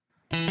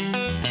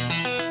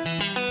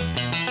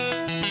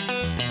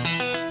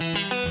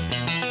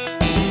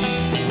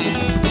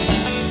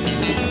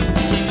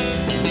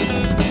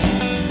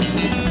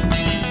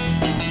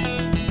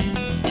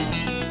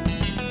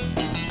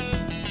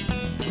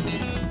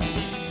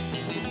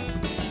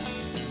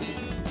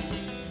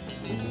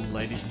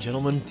ladies and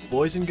gentlemen,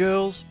 boys and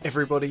girls,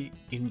 everybody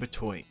in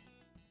between.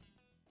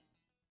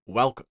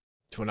 Welcome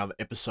to another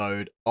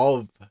episode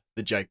of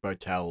the Jake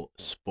Botel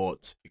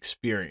Sports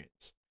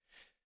Experience.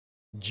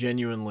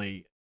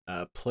 Genuinely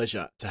a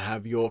pleasure to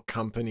have your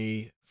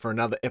company for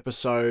another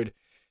episode.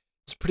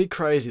 It's pretty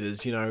crazy.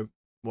 There's,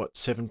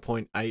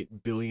 7.8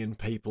 billion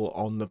people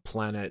on the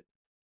planet.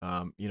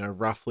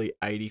 Roughly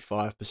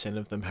 85%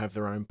 of them have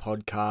their own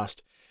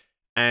podcast.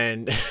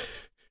 And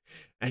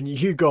and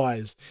you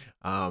guys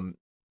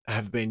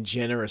have been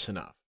generous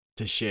enough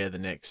to share the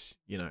next,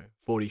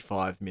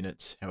 45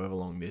 minutes, however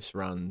long this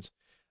runs,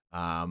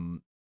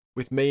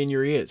 with me in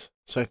your ears.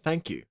 So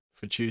thank you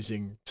for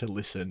choosing to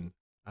listen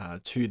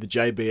to the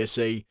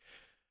JBSE,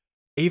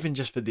 even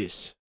just for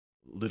this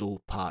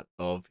little part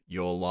of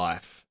your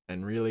life.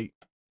 And really,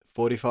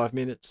 45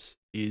 minutes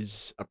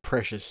is a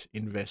precious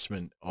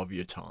investment of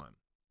your time.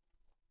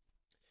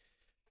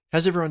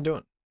 How's everyone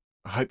doing?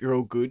 I hope you're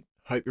all good.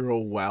 Hope you're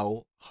all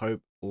well.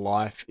 Hope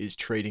life is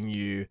treating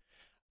you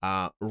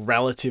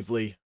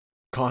relatively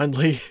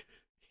kindly.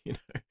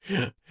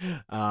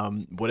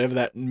 Whatever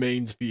that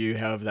means for you,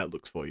 however that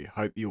looks for you.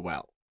 Hope you're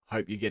well.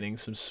 Hope you're getting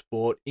some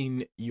sport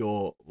in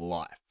your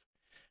life.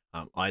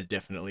 I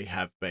definitely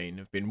have been.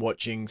 I've been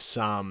watching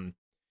some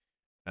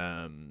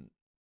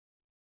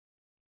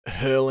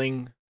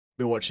hurling.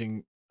 Been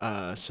watching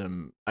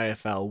some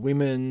AFL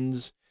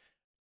women's.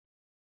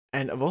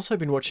 And I've also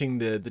been watching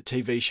the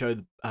TV show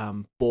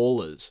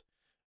Ballers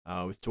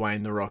with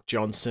Dwayne "The Rock"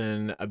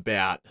 Johnson,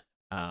 about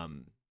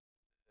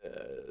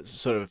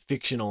sort of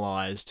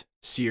fictionalized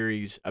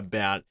series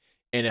about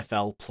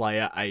NFL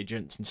player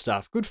agents and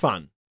stuff. Good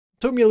fun.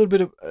 Took me a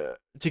little bit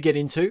to get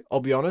into,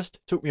 I'll be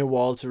honest. Took me a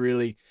while to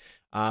really,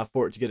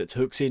 for it to get its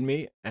hooks in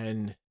me,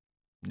 and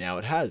now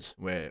it has.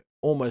 We're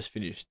almost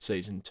finished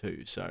season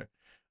 2, so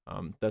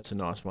that's a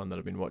nice one that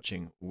I've been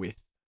watching with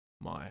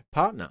my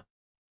partner.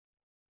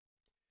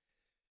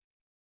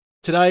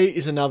 Today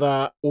is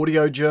another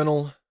audio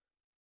journal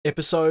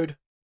episode.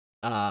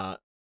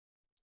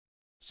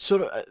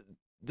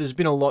 There's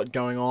been a lot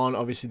going on.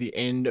 Obviously, the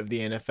end of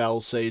the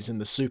NFL season,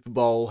 the Super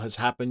Bowl has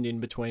happened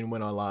in between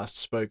when I last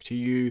spoke to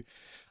you.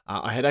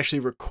 I had actually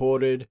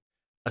recorded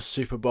a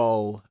Super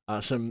Bowl,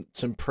 some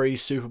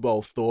pre-Super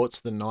Bowl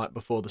thoughts the night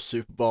before the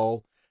Super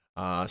Bowl,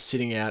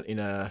 sitting out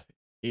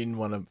in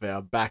one of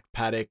our back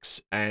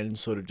paddocks and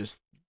sort of just,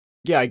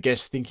 I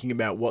guess thinking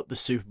about what the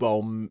Super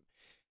Bowl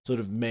sort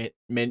of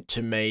meant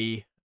to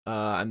me,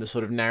 and the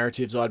sort of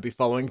narratives I'd be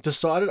following.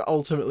 Decided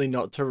ultimately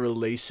not to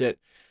release it,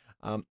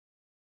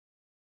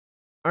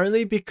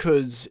 only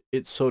because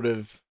it's sort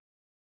of,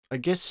 I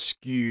guess,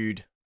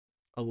 skewed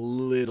a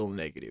little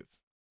negative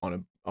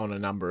on a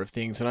number of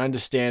things. And I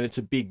understand it's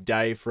a big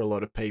day for a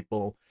lot of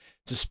people.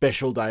 It's a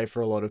special day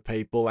for a lot of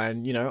people.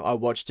 And, I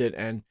watched it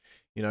and,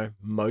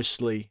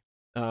 mostly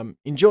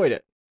enjoyed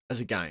it as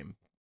a game.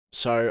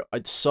 So I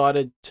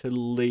decided to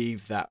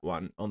leave that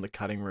one on the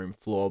cutting room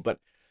floor, but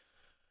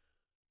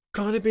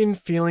kind of been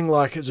feeling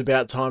like it's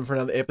about time for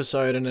another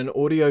episode, and an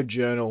audio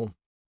journal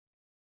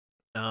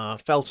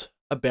felt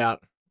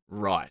about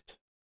right.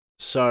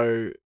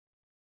 So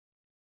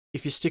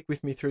if you stick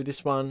with me through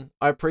this one,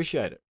 I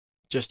appreciate it.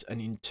 Just an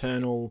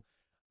internal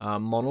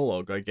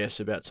monologue, I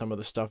guess, about some of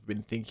the stuff I've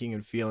been thinking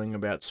and feeling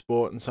about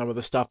sport, and some of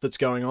the stuff that's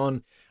going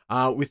on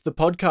with the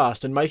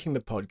podcast and making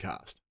the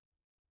podcast.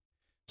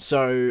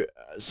 So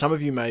some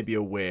of you may be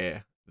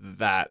aware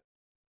that,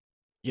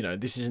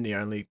 this isn't the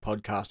only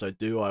podcast I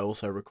do. I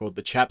also record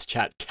the Chaps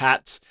Chat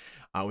Cats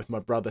with my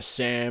brother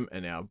Sam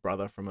and our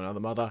brother from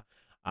another mother,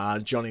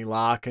 Johnny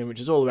Larkin,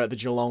 which is all about the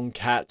Geelong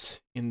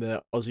Cats in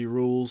the Aussie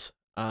rules,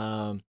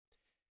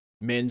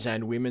 men's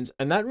and women's.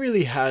 And that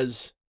really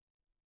has,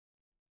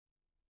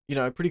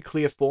 a pretty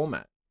clear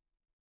format.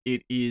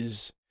 It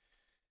is,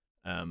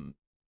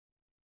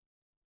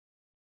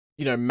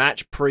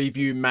 match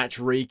preview, match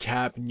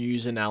recap,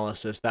 news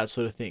analysis, that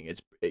sort of thing.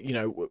 It's,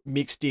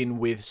 mixed in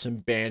with some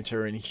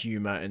banter and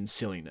humor and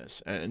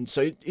silliness. And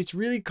so it's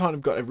really kind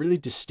of got a really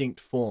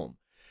distinct form,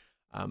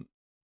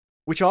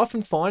 which I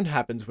often find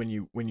happens when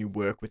you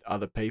work with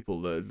other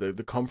people.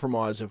 The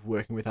compromise of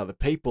working with other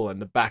people and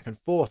the back and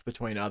forth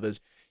between others,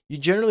 you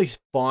generally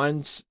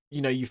find,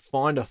 you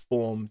find a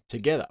form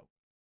together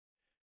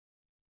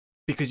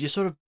because you're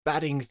sort of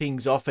batting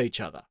things off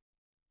each other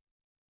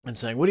and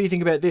saying, what do you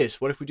think about this?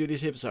 What if we do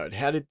this episode?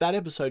 How did that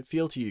episode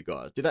feel to you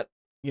guys? Did that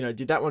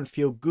one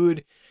feel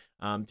good?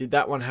 Did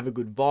that one have a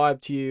good vibe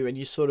to you? And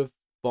you sort of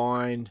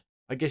find,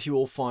 I guess you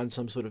all find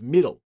some sort of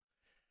middle.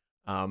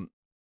 The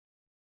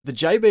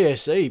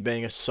JBSE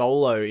being a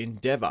solo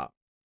endeavor,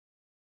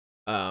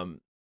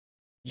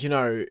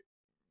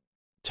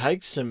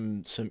 takes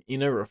some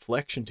inner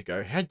reflection to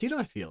go, how did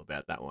I feel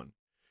about that one?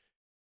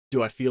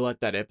 Do I feel like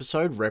that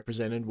episode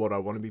represented what I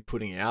want to be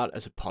putting out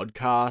as a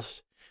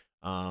podcast?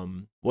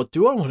 What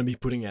do I want to be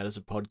putting out as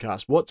a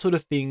podcast? What sort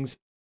of things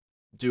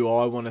do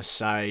I want to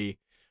say?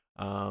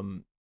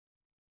 I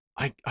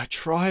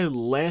try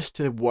less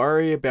to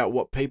worry about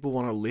what people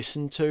want to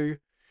listen to,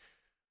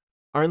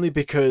 only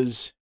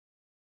because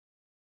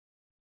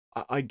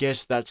I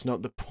guess that's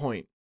not the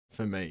point.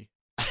 for me.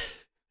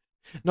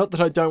 Not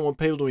that I don't want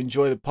people to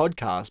enjoy the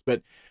podcast,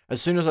 but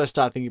as soon as I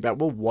start thinking about,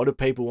 well, what do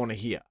people want to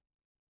hear?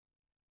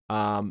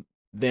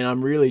 Then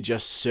I'm really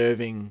just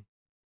serving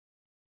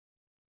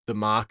the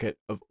market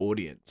of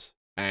audience.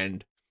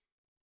 And,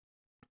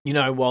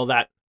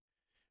 while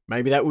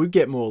maybe that would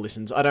get more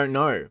listens, I don't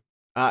know.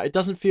 It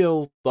doesn't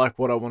feel like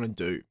what I want to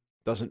do. It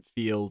doesn't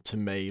feel to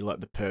me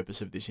like the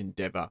purpose of this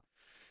endeavor.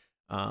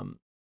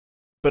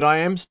 But I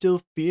am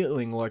still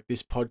feeling like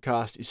this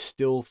podcast is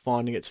still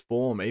finding its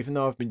form, even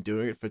though I've been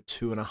doing it for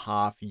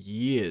 2.5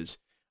 years.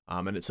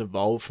 And it's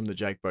evolved from the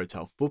Jake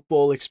Botel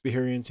football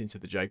experience into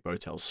the Jake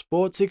Botel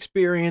sports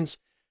experience.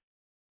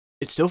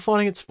 It's still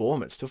finding its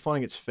form. It's still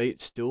finding its feet.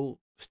 It's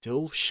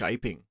still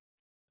shaping.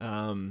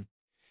 I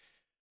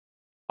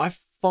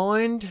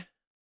find,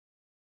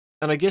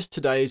 and I guess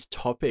today's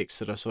topics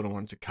that I sort of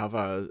wanted to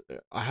cover,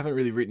 I haven't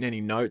really written any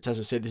notes. As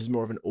I said, this is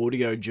more of an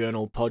audio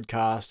journal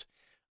podcast.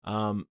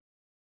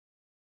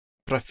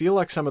 But I feel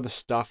like some of the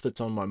stuff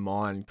that's on my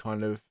mind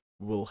kind of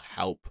will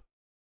help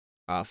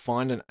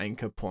find an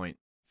anchor point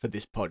for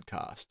this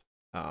podcast,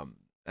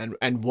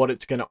 and what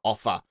it's going to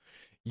offer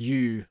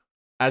you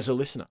as a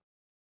listener.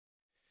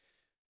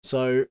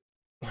 So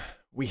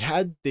we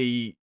had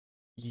the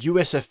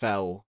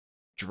USFL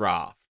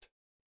draft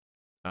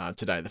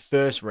today, the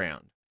first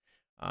round.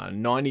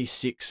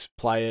 96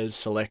 players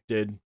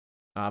selected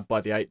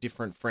by the 8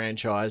 different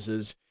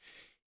franchises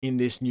in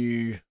this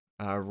new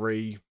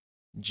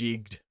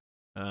rejigged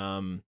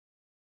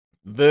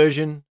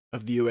version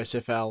of the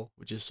USFL,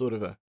 which is sort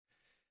of a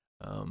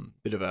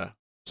bit of a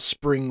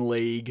spring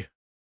league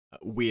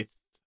with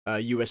a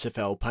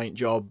USFL paint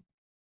job.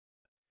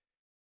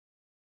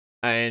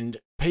 And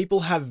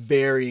people have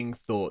varying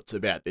thoughts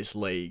about this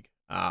league.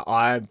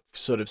 I'm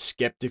sort of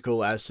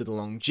skeptical as to the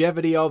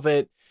longevity of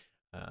it.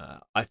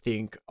 I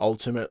think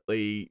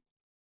ultimately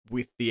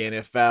with the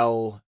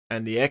NFL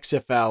and the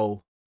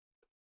XFL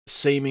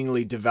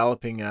seemingly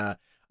developing a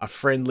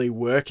friendly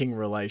working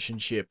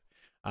relationship,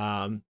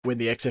 when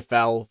the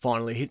XFL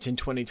finally hits in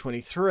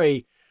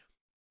 2023,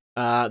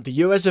 the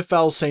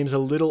USFL seems a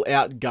little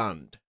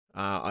outgunned.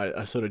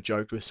 I sort of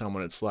joked with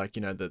someone, it's like,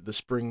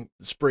 the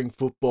spring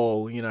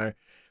football,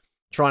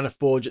 trying to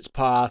forge its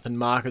path and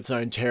mark its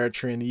own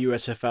territory, and the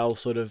USFL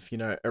sort of,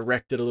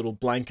 erected a little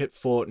blanket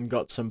fort and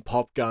got some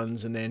pop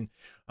guns, and then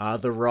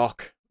The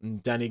Rock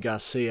and Danny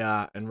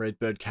Garcia and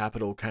Redbird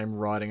Capital came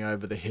riding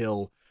over the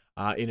hill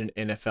in an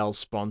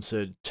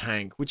NFL-sponsored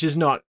tank, which is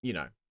not,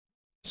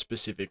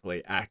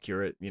 specifically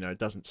accurate. It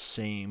doesn't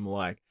seem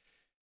like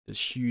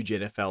there's huge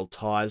NFL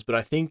ties, but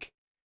I think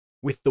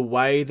with the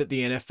way that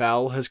the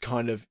NFL has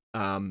kind of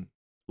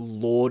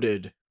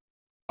lauded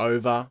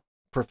over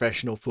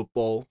professional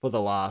football for the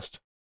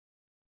last,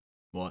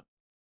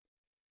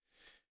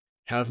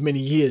 however many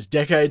years,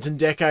 decades and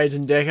decades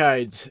and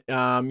decades,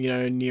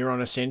 near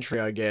on a century,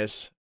 I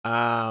guess,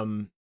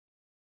 and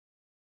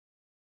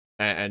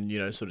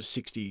sort of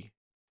 60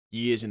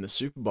 years in the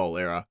Super Bowl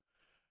era,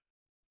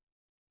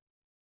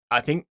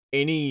 I think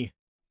any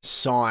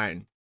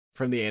sign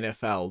from the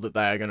NFL that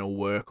they are going to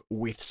work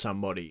with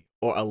somebody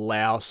or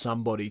allow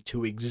somebody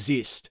to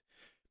exist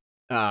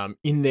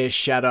in their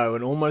shadow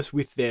and almost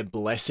with their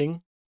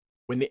blessing,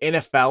 when the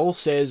NFL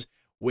says,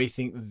 we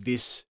think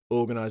this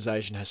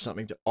organization has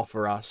something to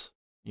offer us,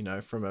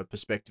 from a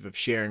perspective of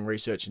sharing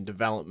research and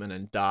development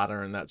and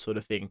data and that sort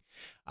of thing,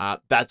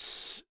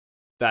 that's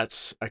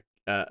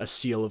a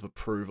seal of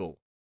approval,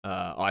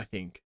 I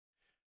think,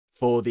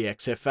 for the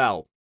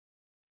XFL.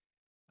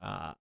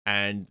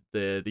 And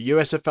the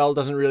USFL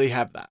doesn't really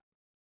have that.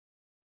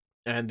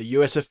 And the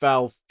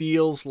USFL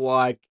feels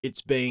like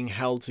it's being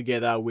held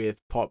together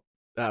with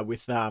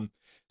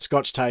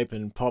scotch tape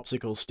and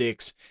popsicle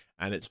sticks,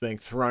 and it's being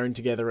thrown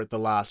together at the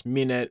last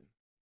minute.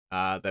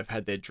 They've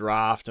had their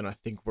draft, and I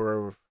think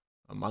we're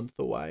a month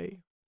away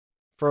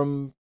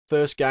from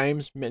first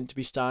games meant to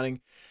be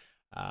starting.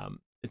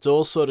 It's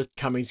all sort of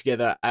coming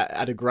together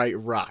at a great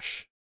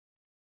rush.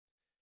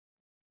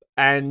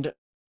 And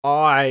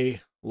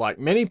I, like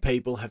many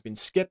people, have been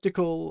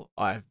skeptical.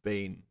 I've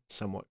been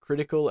somewhat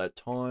critical at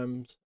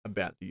times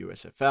about the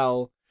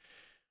USFL.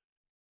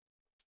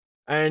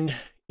 And,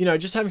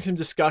 just having some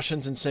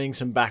discussions and seeing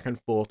some back and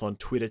forth on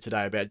Twitter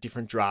today about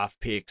different draft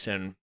picks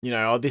and,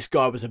 this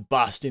guy was a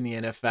bust in the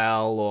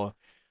NFL, or,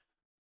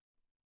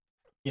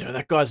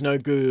 that guy's no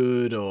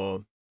good,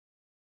 or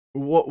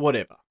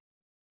whatever.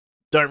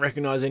 Don't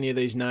recognize any of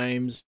these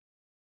names,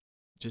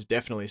 which is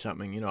definitely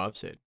something, I've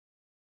said.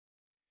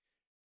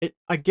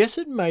 I guess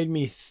it made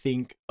me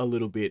think a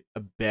little bit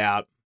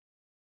about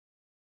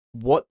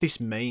what this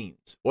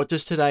means. What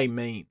does today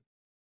mean?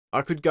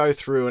 I could go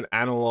through and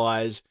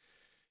analyze,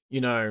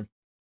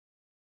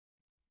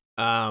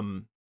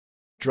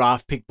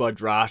 draft pick by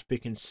draft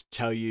pick and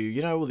tell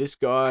you, well, this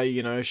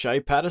guy, Shea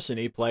Patterson,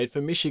 he played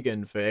for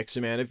Michigan for X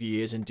amount of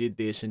years and did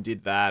this and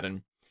did that,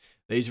 and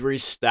these were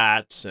his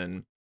stats,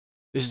 and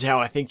this is how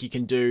I think he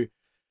can do.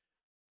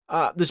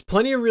 There's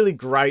plenty of really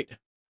great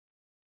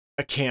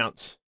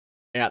accounts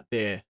out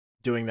there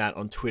doing that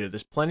on Twitter.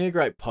 There's plenty of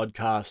great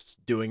podcasts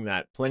doing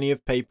that. Plenty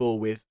of people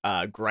with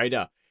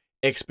greater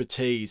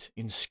expertise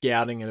in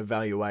scouting and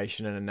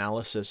evaluation and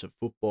analysis of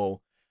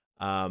football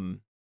that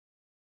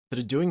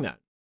are doing that.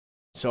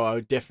 So I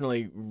would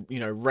definitely,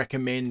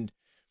 recommend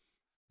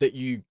that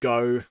you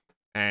go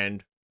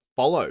and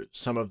follow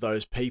some of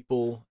those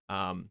people.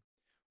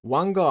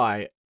 One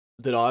guy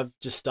that I've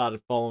just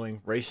started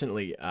following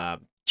recently,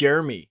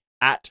 Jeremy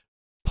at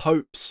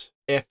Popes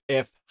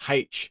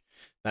FFH.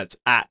 That's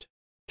at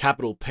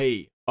capital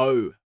P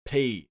O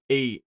P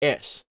E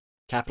S,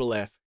 capital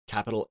F,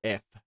 capital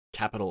F,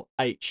 capital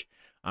H,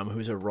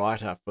 who's a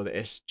writer for the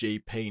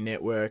SGP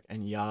network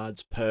and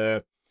Yards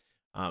Per,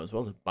 as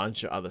well as a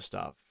bunch of other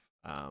stuff.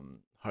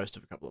 Host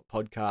of a couple of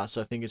podcasts,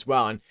 I think, as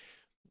well. And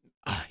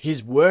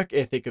his work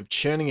ethic of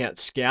churning out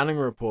scouting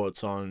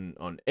reports on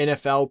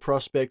NFL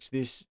prospects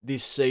this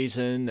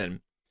season, and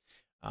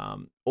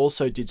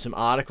also did some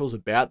articles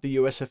about the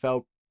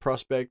USFL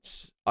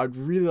prospects. I'd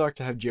really like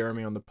to have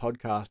Jeremy on the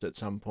podcast at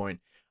some point,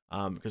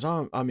 because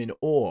I'm in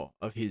awe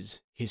of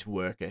his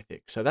work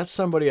ethic. So that's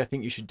somebody I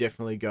think you should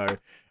definitely go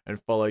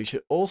and follow. You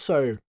should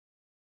also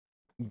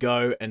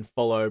go and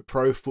follow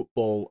Pro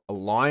Football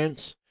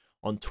Alliance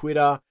on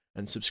Twitter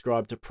and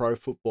subscribe to Pro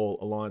Football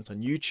Alliance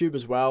on YouTube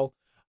as well.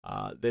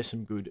 There's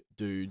some good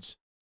dudes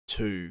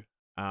too,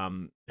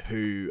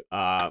 who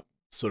are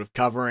sort of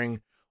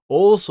covering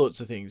all sorts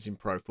of things in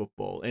pro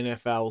football: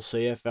 NFL,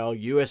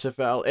 CFL,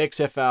 USFL,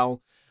 XFL.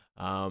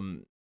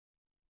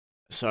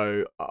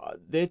 So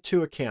they're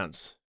two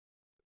accounts,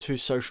 two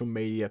social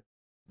media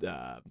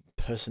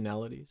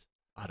personalities.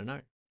 I don't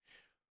know.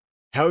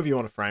 However you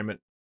want to frame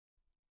it,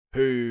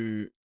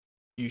 who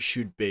you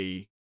should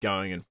be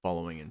going and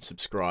following and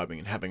subscribing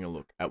and having a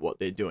look at what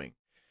they're doing.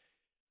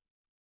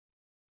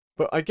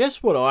 But I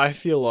guess what I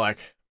feel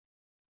like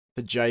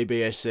the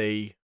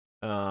JBSE,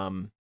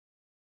 the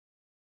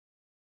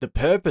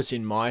purpose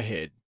in my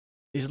head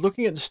is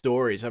looking at the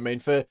stories. I mean,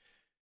 for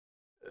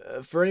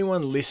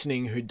anyone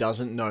listening who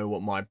doesn't know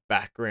what my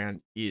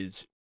background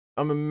is,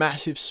 I'm a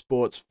massive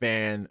sports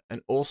fan,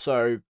 and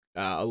also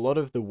a lot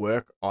of the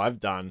work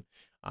I've done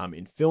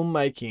in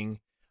filmmaking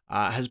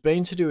has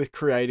been to do with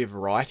creative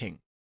writing,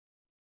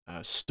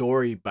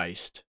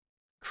 story-based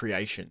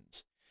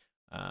creations.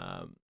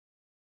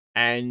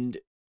 And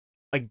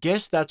I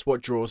guess that's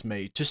what draws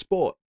me to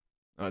sport.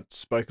 I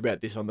spoke about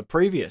this on the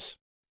previous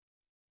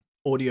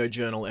audio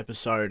journal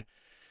episode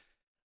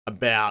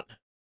about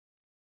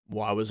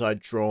why was I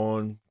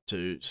drawn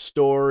to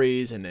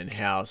stories, and then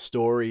how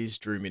stories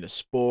drew me to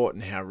sport,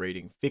 and how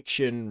reading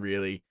fiction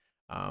really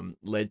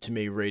led to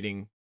me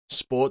reading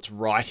sports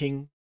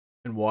writing,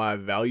 and why I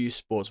value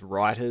sports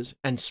writers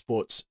and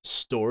sports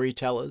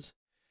storytellers.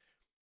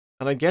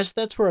 And I guess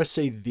that's where I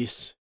see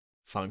this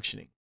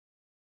functioning.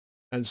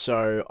 And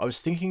so I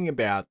was thinking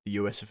about the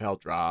USFL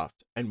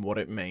draft and what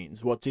it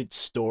means. What's its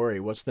story?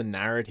 What's the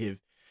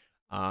narrative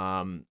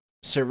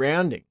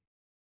surrounding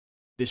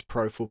this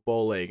pro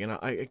football league? And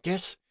I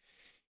guess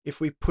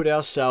if we put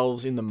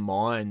ourselves in the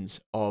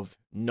minds of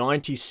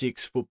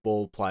 96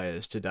 football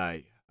players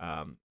today,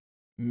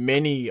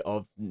 many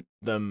of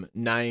them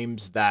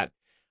names that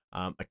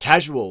a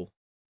casual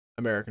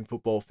American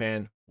football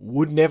fan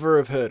would never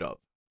have heard of.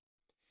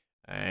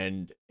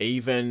 And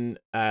even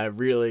a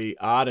really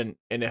ardent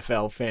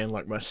NFL fan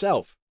like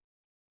myself,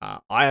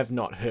 I have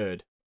not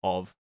heard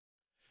of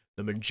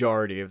the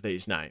majority of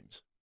these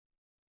names.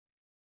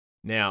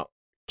 Now,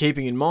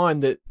 keeping in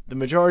mind that the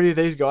majority of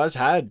these guys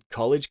had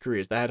college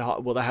careers, they had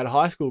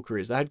high school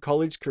careers, they had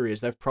college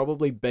careers, they've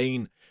probably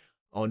been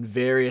on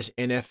various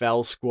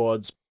NFL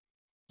squads,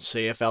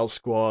 CFL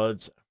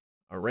squads,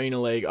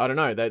 Arena League. I don't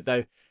know.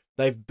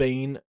 They've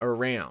been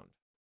around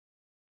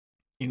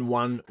in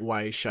one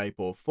way, shape,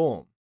 or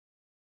form,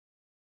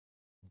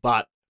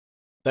 but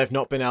they've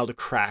not been able to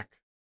crack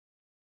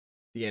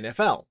the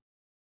NFL,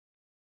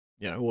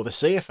 or the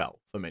CFL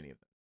for many of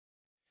them.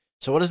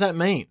 So what does that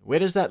mean? Where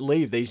does that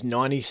leave these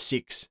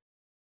 96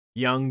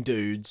 young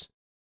dudes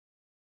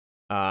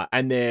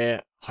and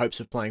their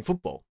hopes of playing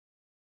football,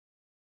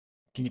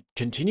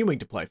 continuing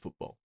to play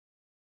football?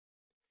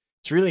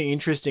 It's really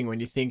interesting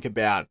when you think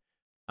about,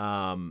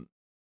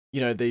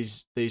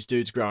 these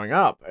dudes growing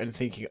up and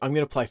thinking, I'm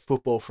going to play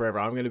football forever.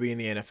 I'm going to be in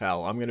the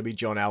NFL. I'm going to be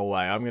John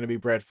Elway. I'm going to be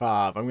Brett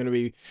Favre. I'm going to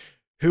be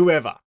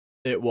whoever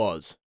it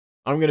was.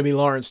 I'm going to be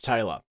Lawrence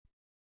Taylor.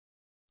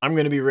 I'm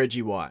going to be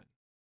Reggie White.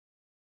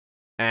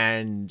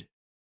 And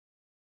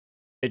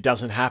it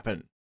doesn't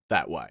happen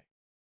that way.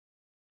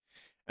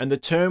 And the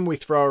term we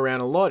throw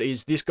around a lot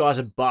is, this guy's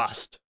a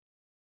bust.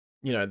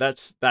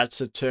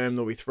 That's a term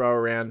that we throw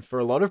around for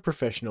a lot of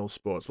professional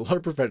sports. A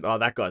lot of oh,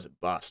 that guy's a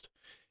bust.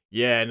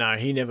 Yeah, no,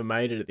 he never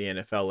made it at the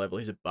NFL level.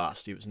 He's a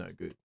bust. He was no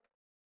good.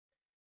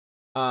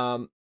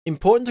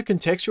 Important to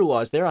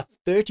contextualize, there are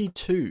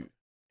 32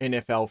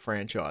 NFL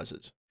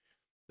franchises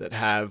that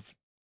have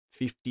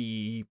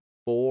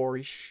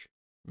 54-ish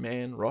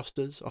man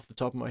rosters off the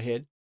top of my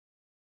head.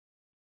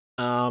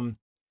 So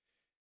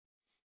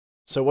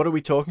what are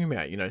we talking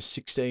about?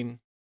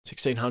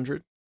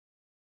 1,600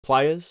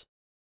 players?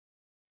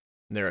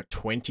 and there are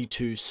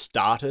 22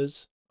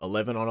 starters,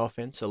 11 on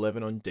offense,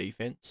 11 on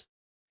defense.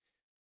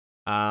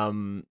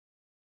 So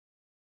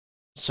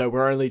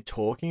we're only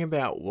talking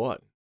about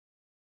what?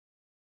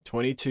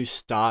 22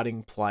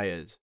 starting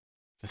players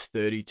for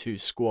 32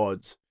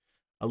 squads,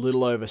 a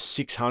little over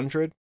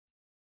 600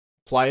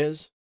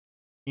 players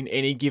in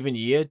any given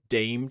year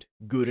deemed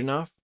good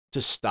enough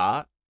to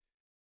start.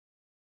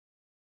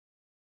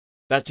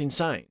 That's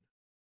insane.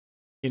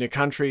 In a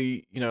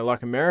country,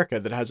 like America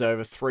that has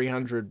over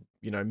 300,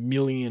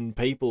 million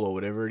people or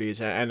whatever it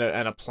is, and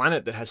a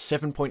planet that has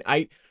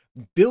 7.8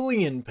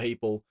 billion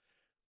people,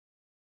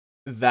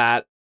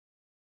 that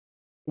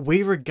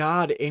we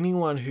regard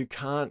anyone who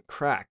can't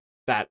crack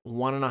that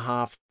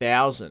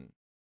 1,500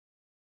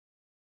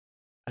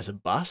 as a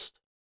bust,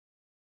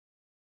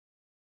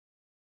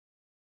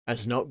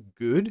 as not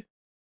good.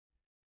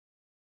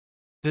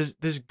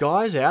 There's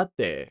guys out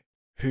there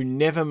who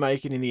never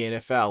make it in the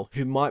NFL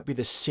who might be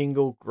the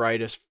single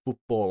greatest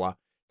footballer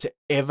to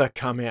ever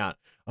come out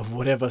of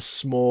whatever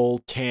small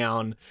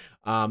town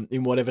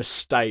in whatever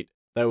state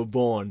they were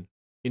born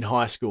in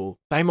high school.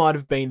 They might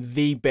have been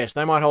the best.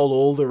 They might hold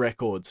all the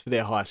records for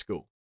their high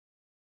school.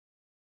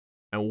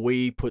 And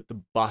we put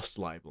the bust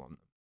label on them.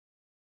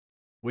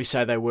 We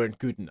say they weren't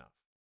good enough.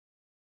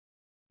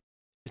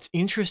 It's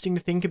interesting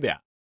to think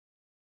about.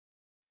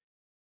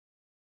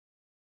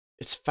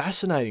 It's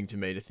fascinating to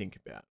me to think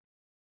about.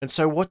 And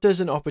so what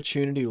does an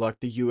opportunity like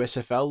the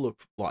USFL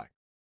look like?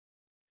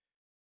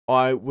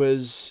 I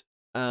was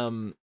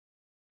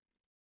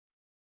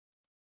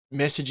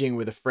messaging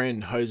with a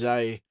friend,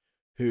 Jose,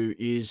 who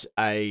is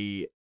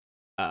a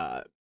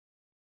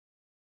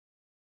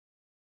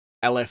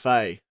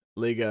LFA,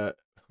 Liga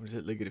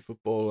de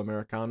Football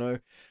Americano,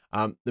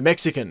 the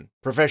Mexican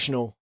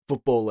Professional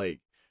Football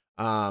League.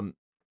 And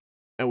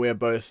we are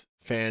both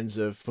fans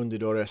of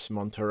Fundidores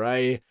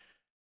Monterrey.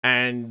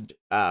 And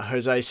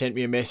Jose sent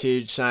me a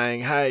message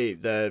saying, hey,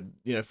 the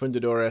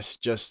Fundidores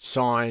just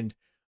signed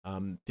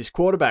this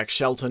quarterback,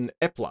 Shelton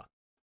Epler.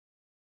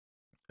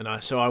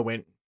 And so I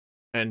went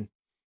and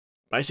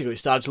basically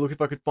started to look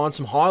if I could find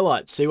some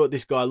highlights, see what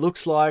this guy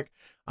looks like,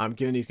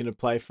 given he's going to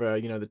play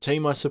for, the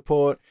team I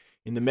support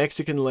in the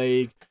Mexican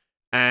League.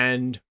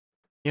 And,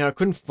 I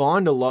couldn't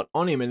find a lot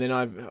on him. And then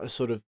I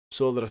sort of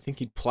saw that I think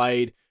he'd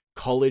played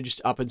college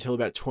up until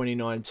about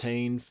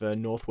 2019 for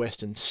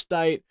Northwestern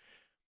State.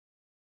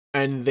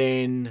 And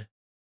then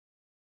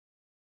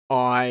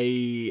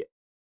I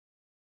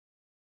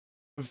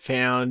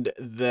found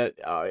that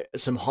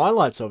some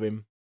highlights of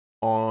him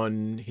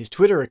on his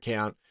Twitter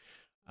account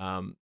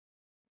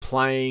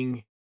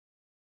playing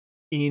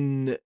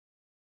in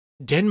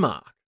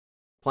Denmark,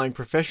 playing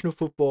professional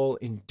football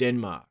in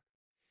Denmark.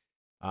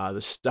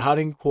 The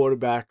starting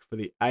quarterback for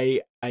the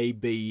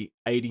AAB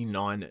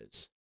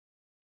 89ers.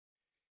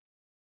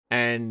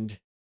 And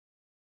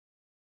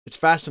it's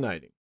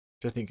fascinating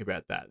to think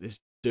about that. This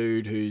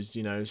dude who's,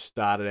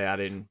 started out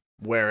in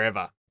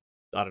wherever,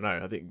 I don't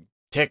know, I think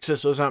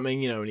Texas or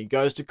something, and he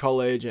goes to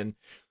college and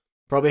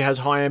probably has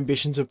high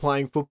ambitions of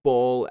playing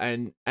football,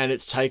 and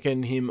it's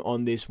taken him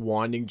on this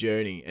winding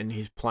journey, and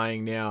he's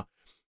playing now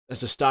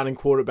as a starting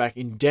quarterback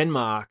in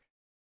Denmark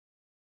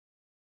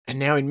and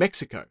now in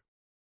Mexico.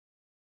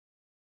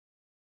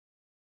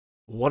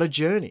 What a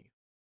journey.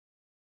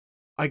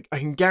 I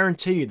can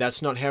guarantee you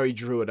that's not how he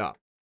drew it up.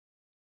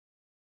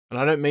 And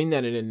I don't mean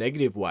that in a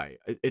negative way.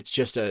 It's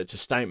just it's a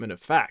statement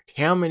of fact.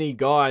 How many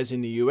guys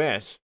in the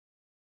US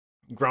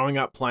growing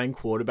up playing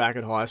quarterback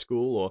at high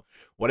school or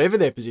whatever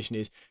their position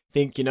is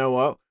think, you know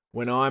what,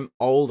 when I'm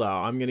older,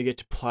 I'm going to get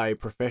to play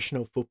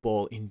professional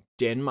football in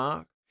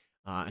Denmark,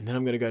 and then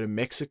I'm going to go to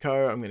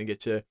Mexico. I'm going to get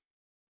to,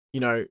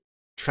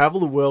 travel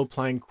the world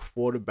playing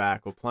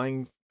quarterback or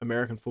playing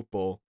American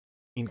football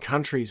in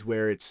countries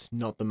where it's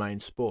not the main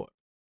sport.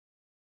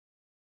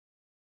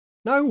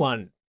 No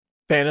one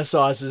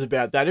fantasizes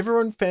about that.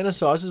 Everyone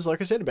fantasizes,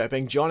 like I said, about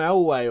being John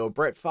Elway or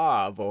Brett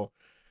Favre, or,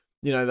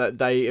 that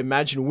they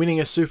imagine winning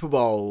a Super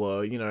Bowl,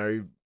 or,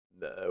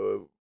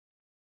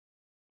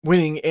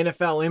 winning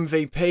NFL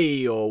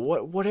MVP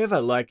or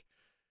whatever.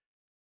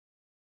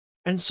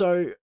 And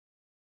so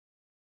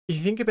you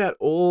think about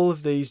all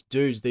of these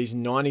dudes, these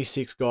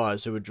 96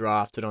 guys who were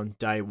drafted on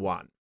day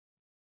one.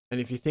 And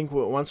if you think,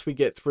 well, once we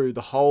get through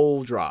the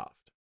whole draft,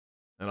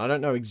 and I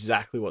don't know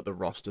exactly what the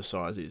roster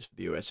size is for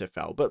the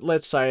USFL, but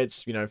let's say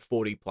it's,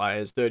 40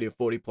 players, 30 or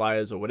 40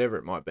 players or whatever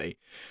it might be,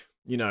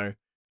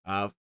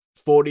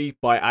 40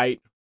 by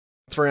 8,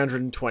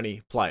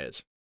 320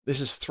 players.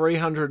 This is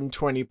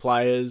 320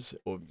 players,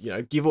 or,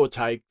 give or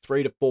take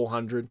 300 to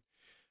 400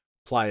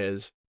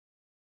 players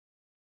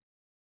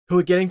who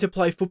are getting to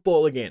play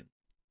football again,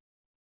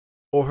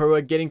 or who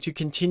are getting to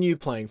continue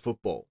playing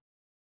football.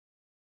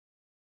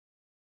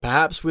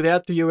 Perhaps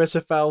without the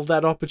USFL,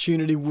 that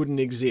opportunity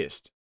wouldn't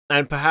exist.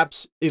 And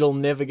perhaps it'll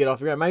never get off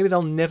the ground. Maybe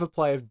they'll never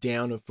play a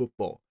down of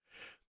football.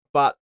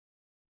 But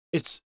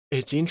it's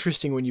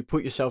interesting when you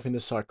put yourself in the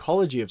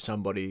psychology of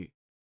somebody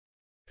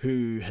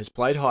who has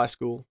played high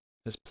school,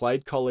 has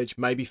played college,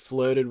 maybe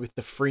flirted with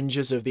the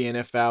fringes of the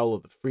NFL or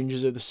the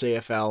fringes of the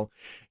CFL,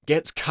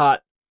 gets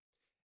cut,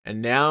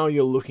 and now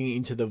you're looking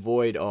into the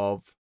void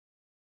of,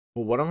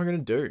 well, what am I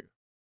going to do?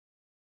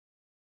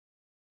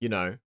 You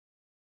know,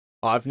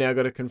 I've now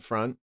got to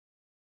confront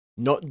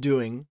not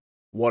doing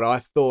what I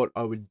thought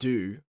I would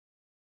do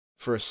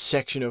for a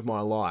section of my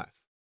life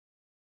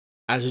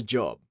as a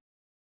job.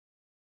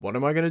 What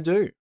am I going to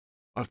do?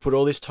 I've put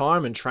all this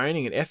time and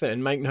training and effort,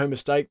 and make no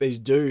mistake, these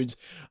dudes,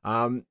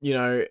 even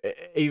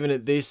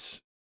at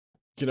this,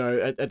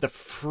 at the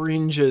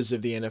fringes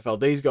of the NFL,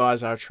 these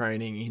guys are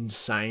training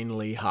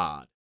insanely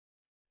hard.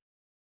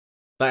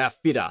 They are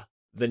fitter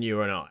than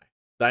you and I.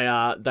 They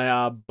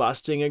are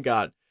busting a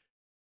gut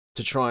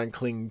to try and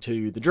cling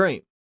to the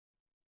dream.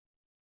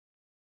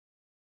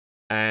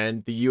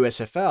 And the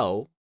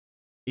USFL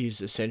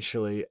is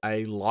essentially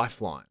a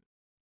lifeline.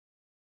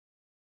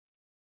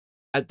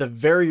 At the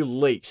very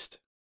least,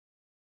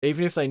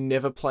 even if they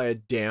never play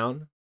it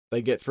down,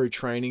 they get through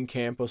training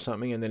camp or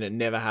something and then it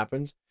never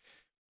happens.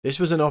 This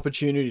was an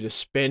opportunity to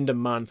spend a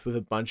month with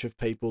a bunch of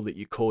people that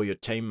you call your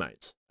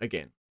teammates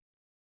again.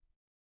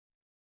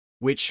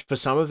 Which for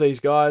some of these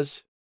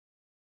guys,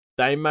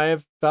 they may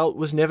have felt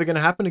was never going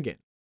to happen again.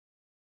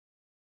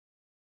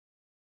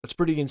 That's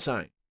pretty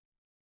insane.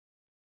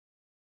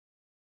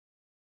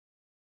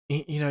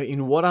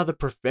 In what other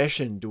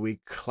profession do we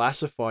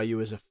classify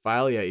you as a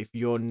failure if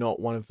you're not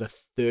one of the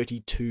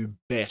 32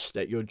 best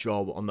at your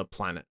job on the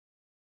planet?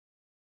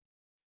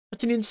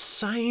 That's an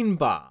insane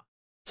bar.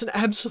 It's an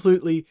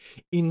absolutely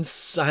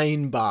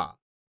insane bar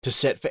to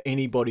set for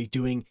anybody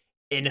doing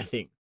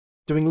anything,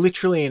 doing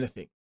literally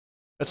anything.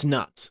 That's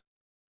nuts.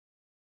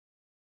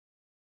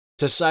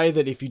 To say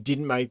that if you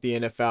didn't make the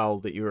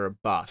NFL that you were a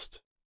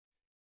bust,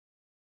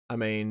 I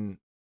mean,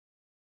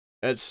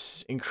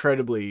 it's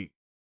incredibly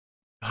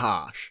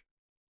harsh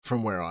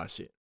from where I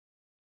sit.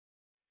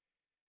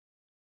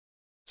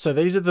 So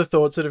these are the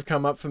thoughts that have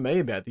come up for me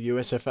about the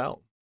USFL.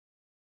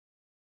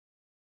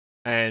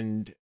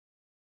 And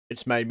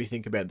it's made me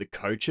think about the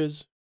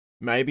coaches,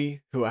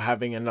 maybe, who are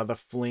having another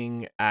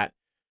fling at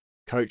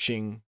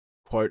coaching,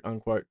 quote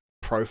unquote,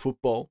 pro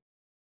football.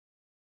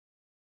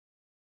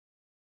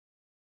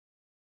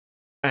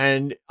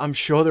 And I'm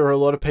sure there are a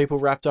lot of people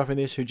wrapped up in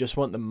this who just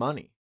want the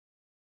money.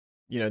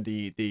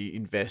 The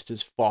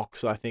investors,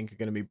 Fox, I think, are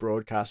going to be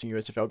broadcasting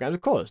USFL games.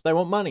 Of course, they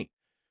want money.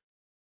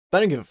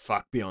 They don't give a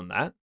fuck beyond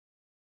that.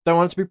 They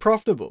want it to be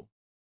profitable.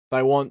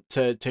 They want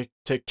to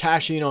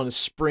cash in on a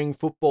spring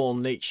football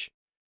niche.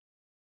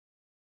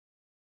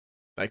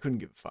 They couldn't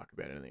give a fuck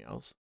about anything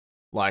else.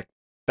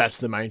 That's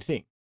the main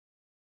thing.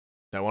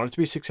 They want it to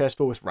be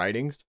successful with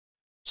ratings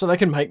so they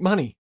can make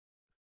money.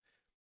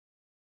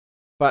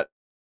 But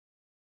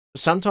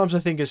sometimes I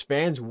think as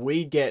fans,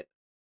 we get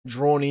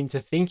drawn into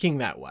thinking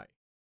that way.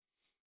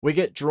 We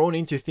get drawn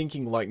into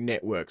thinking like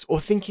networks or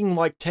thinking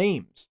like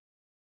teams.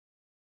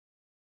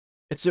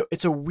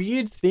 It's a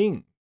weird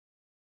thing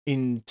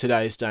in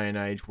today's day and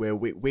age where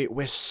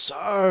we're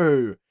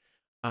so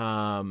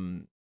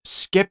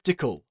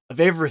skeptical of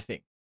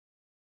everything.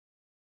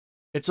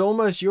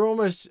 You're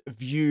almost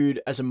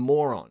viewed as a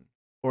moron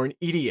or an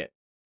idiot.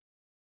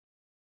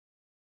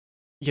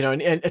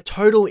 And a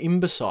total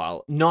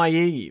imbecile,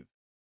 naive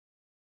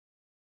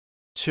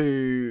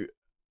to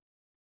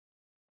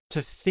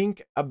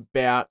think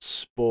about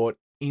sport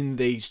in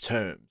these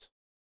terms.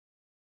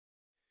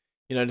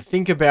 To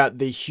think about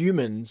the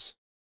humans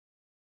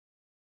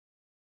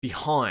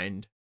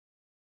behind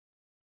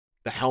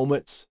the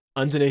helmets,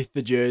 underneath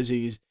the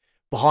jerseys,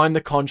 behind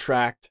the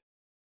contract.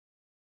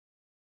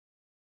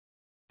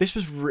 This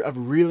was a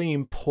really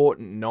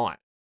important night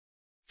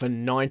for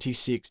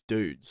 96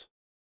 dudes.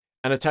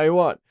 And I tell you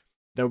what,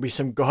 there'll be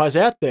some guys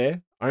out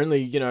there,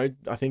 only,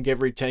 I think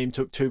every team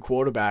took 2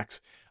 quarterbacks.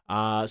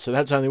 So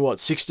that's only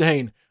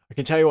 16. I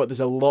can tell you what, there's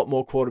a lot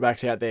more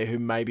quarterbacks out there who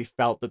maybe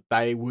felt that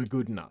they were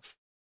good enough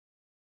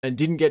and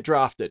didn't get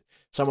drafted.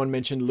 Someone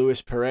mentioned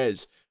Luis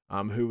Perez,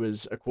 who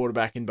was a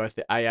quarterback in both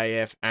the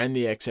AAF and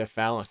the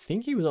XFL. I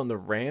think he was on the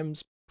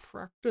Rams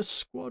practice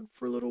squad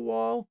for a little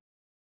while.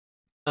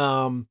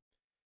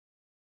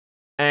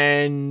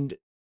 And,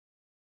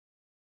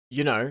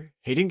 he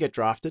didn't get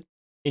drafted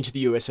into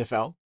the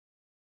USFL.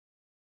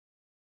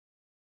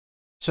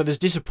 So there's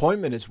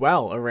disappointment as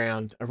well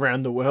around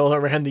the world,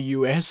 around the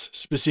US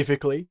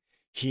specifically,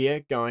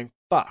 here going,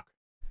 fuck,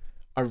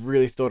 I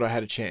really thought I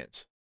had a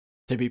chance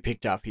to be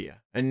picked up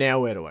here. And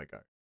now where do I go?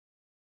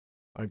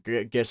 I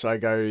guess I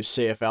go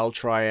CFL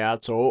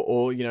tryouts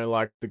or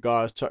like the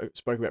guy I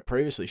spoke about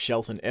previously,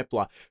 Shelton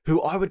Epler,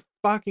 who I would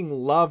fucking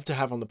love to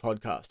have on the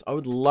podcast. I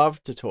would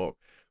love to talk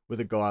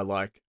with a guy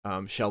like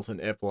Shelton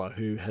Epler,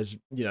 who has,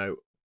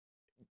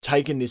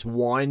 taken this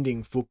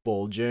winding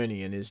football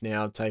journey and is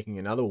now taking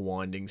another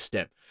winding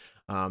step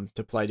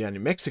to play down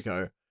in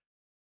Mexico.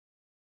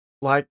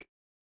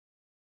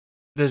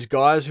 There's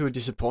guys who are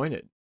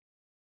disappointed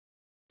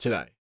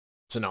tonight,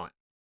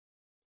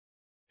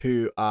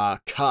 who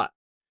are cut,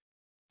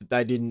 that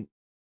they didn't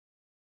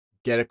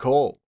get a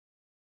call,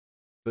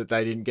 that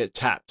they didn't get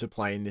tapped to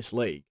play in this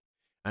league.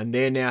 And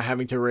they're now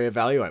having to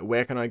reevaluate.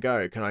 Where can I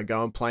go? Can I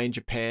go and play in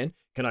Japan?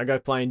 Can I go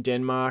play in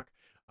Denmark?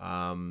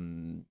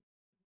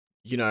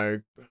 You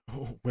know,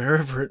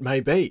 wherever it may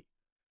be.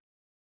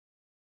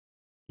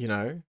 You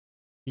know,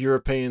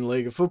 European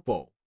League of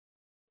Football,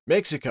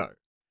 Mexico.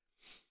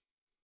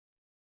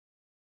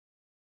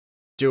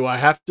 Do I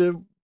have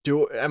to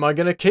am I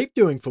going to keep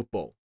doing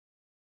football?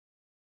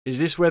 Is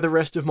this where the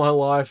rest of my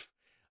life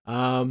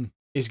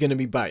is going to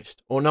be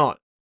based or not?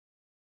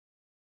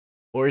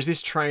 Or is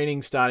this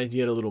training starting to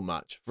get a little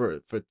much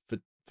for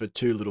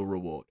too little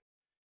reward?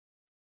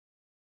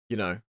 You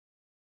know?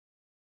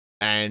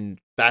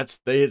 And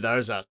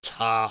those are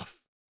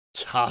tough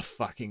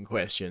fucking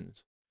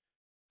questions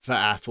for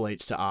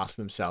athletes to ask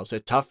themselves. They're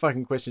tough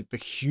fucking questions for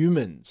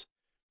humans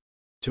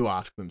to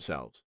ask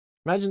themselves.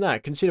 Imagine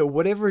that. Consider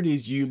whatever it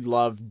is you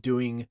love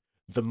doing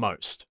the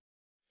most.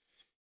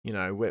 You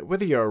know,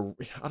 whether you're,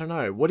 I don't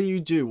know, what do you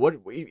do? What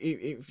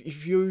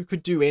if you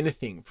could do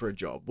anything for a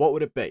job? What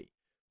would it be?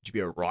 Would you be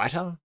a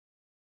writer?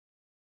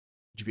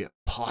 Would you be a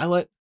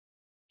pilot?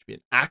 Would you be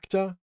an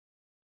actor?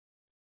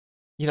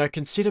 You know,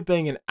 consider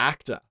being an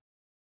actor.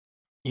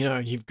 You know,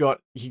 you go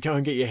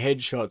and get your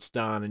headshots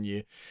done, and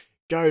you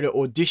go to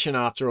audition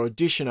after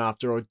audition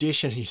after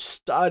audition, and you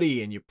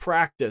study and you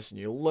practice and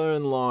you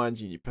learn lines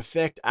and you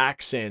perfect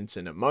accents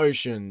and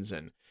emotions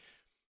and,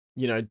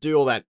 you know, do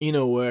all that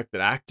inner work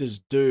that actors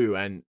do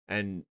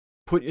and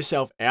put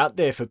yourself out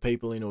there for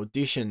people in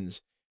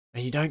auditions,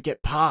 and you don't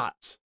get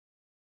parts.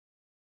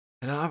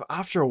 And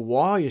after a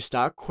while, you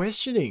start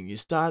questioning. You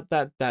start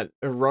that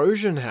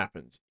erosion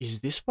happens.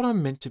 Is this what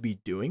I'm meant to be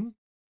doing?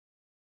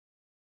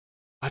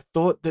 I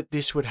thought that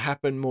this would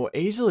happen more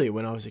easily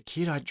when I was a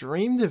kid. I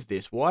dreamed of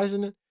this. Why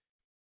isn't it?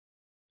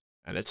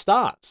 And it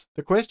starts.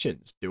 The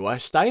questions. Do I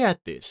stay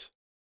at this?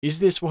 Is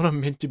this what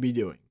I'm meant to be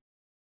doing?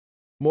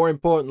 More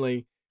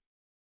importantly,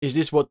 is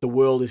this what the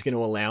world is going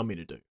to allow me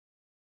to do?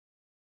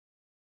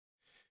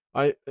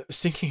 I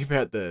was thinking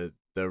about the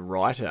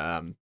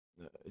writer.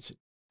 Is it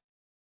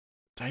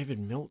David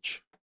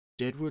Milch?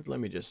 Deadwood? Let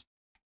me just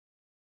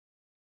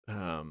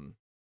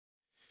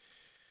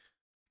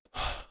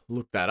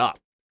look that up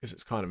because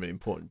it's kind of an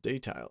important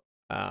detail.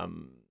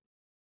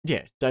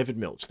 Yeah, David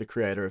Milch, the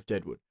creator of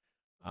Deadwood.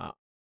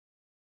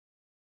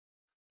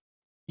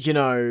 You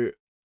know,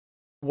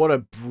 what a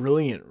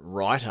brilliant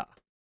writer.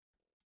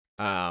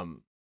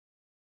 One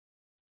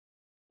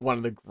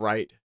of the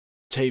great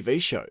TV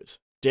shows,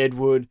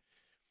 Deadwood,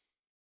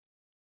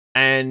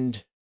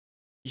 and,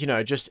 you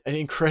know, just an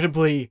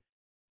incredibly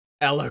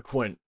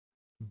eloquent,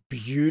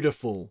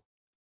 beautiful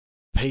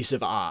piece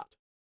of art.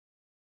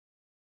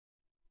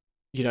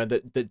 You know,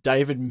 that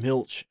David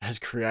Milch has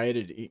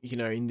created, you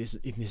know, in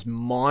this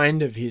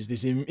mind of his,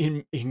 this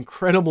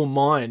incredible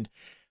mind.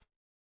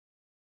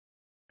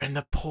 And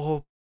the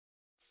poor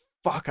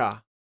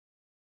fucker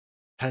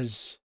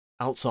has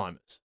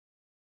Alzheimer's.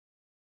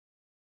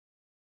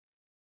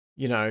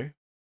 You know,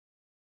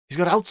 he's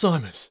got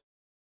Alzheimer's.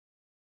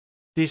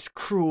 This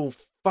cruel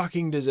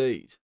fucking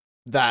disease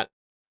that,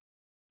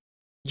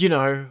 you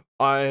know,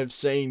 I have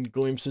seen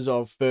glimpses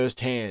of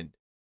firsthand.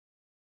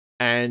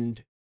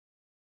 And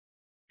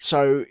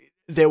so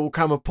there will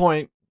come a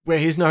point where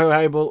he's no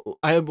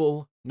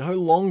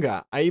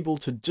longer able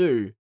to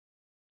do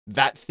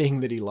that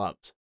thing that he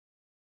loves.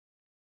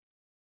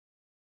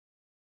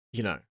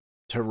 You know,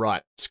 to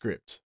write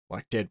scripts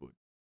like Deadwood.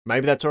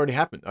 Maybe that's already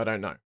happened. I don't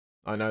know.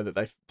 I know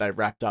that they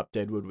wrapped up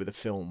Deadwood with a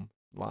film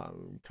a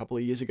couple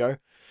of years ago.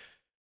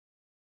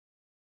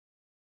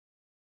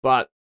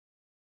 But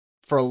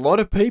for a lot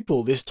of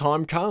people, this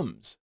time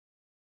comes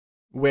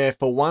where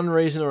for one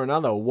reason or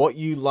another, what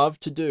you love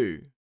to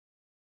do,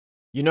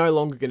 you're no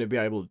longer going to be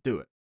able to do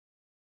it.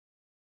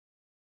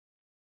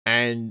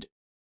 And,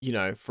 you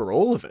know, for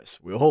all of us,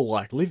 we all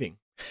like living.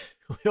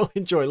 We all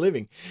enjoy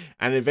living.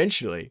 And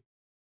eventually,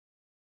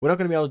 we're not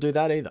going to be able to do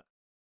that either.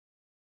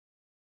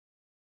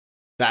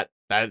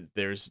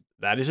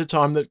 That is a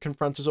time that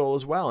confronts us all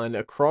as well. And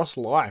across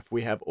life,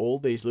 we have all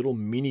these little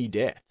mini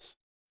deaths.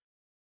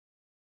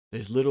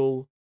 There's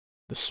the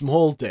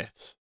small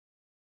deaths.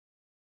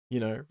 You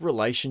know,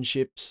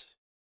 relationships,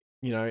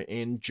 you know,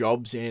 end,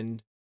 jobs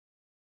end,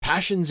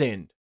 passions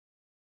end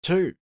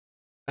too,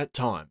 at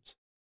times.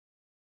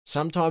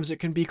 Sometimes it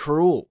can be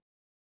cruel.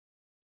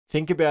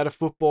 Think about a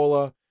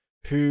footballer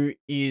who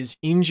is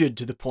injured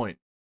to the point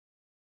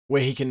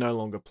where he can no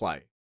longer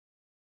play.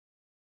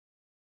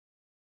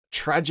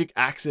 Tragic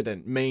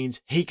accident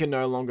means he can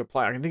no longer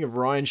play. I can think of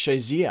Ryan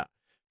Shazier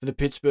for the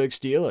Pittsburgh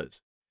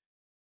Steelers.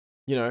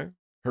 You know,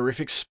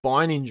 horrific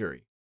spine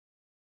injury.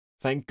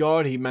 Thank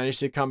God he managed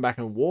to come back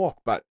and walk,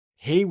 but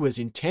he was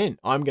intent.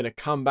 I'm going to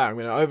come back. I'm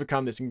going to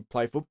overcome this and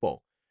play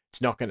football.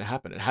 It's not going to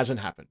happen. It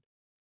hasn't happened.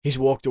 He's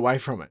walked away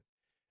from it.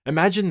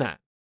 Imagine that.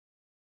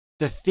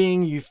 The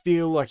thing you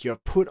feel like you're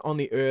put on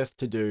the earth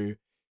to do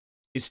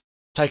is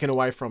taken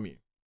away from you.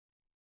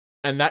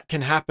 And that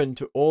can happen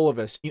to all of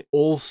us in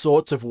all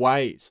sorts of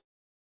ways.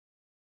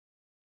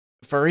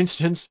 For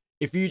instance,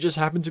 if you just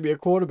happen to be a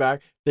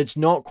quarterback that's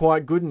not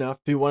quite good enough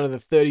to be one of the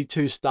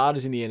 32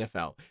 starters in the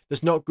NFL,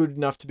 that's not good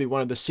enough to be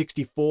one of the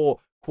 64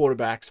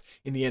 quarterbacks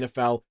in the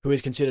NFL who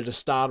is considered a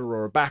starter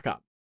or a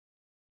backup,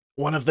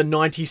 one of the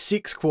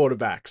 96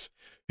 quarterbacks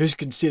who's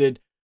considered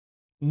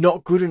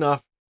not good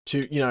enough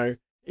to,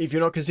 if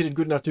you're not considered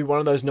good enough to be one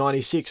of those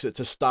 96, it's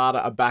a starter,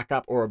 a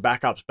backup, or a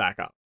backup's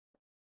backup.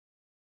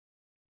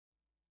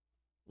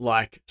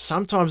 Like,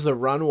 sometimes the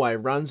runway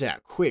runs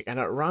out quick, and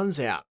it runs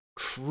out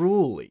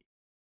cruelly.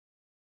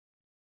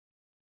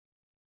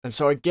 And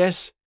so I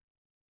guess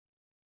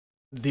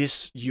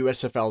this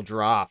USFL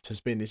draft has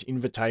been this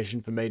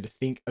invitation for me to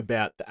think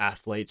about the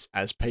athletes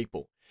as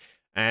people.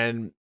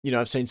 And,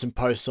 I've seen some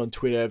posts on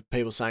Twitter,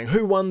 people saying,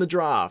 who won the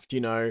draft?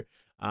 Which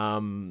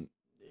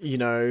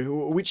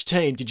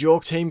team? Did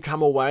your team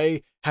come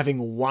away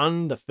having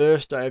won the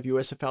first day of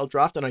USFL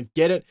draft? And I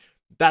get it.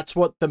 That's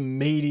what the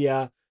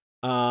media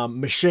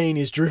machine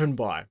is driven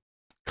by.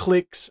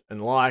 Clicks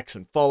and likes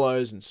and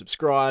follows and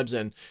subscribes.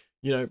 And,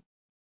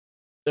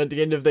 at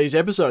the end of these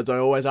episodes, I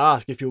always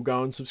ask if you'll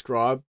go and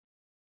subscribe,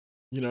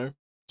 to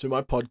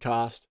my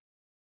podcast,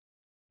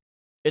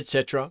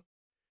 etc.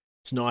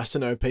 It's nice to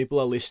know people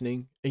are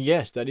listening. And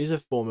yes, that is a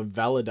form of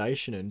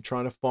validation and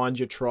trying to find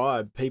your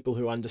tribe, people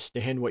who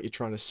understand what you're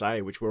trying to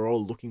say, which we're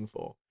all looking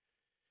for.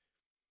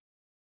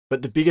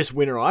 But the biggest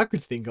winner I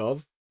could think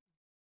of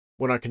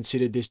when I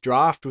considered this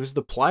draft was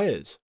the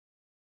players.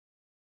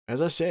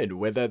 As I said,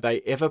 whether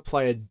they ever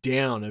play a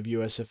down of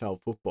USFL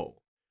football,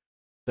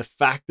 the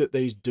fact that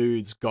these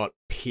dudes got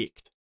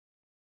picked.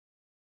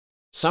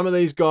 Some of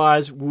these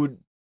guys would,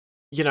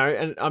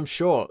 and I'm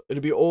sure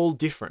it'll be all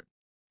different.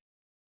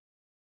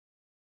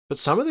 But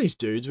some of these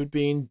dudes would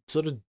be in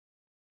sort of,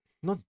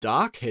 not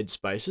dark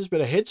headspaces,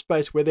 but a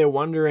headspace where they're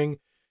wondering,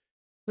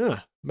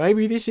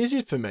 maybe this is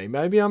it for me.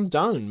 Maybe I'm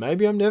done.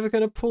 Maybe I'm never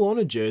going to pull on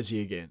a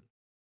jersey again.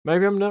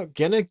 Maybe I'm not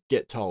going to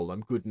get told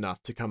I'm good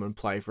enough to come and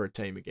play for a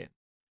team again.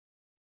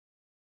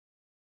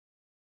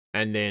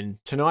 And then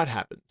tonight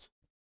happens.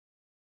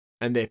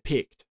 And they're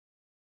picked.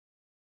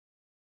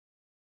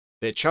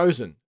 They're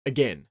chosen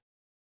again.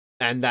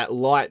 And that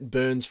light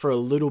burns for a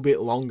little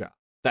bit longer.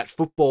 That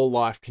football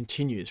life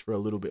continues for a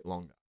little bit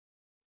longer.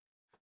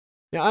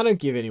 Now, I don't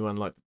give anyone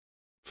like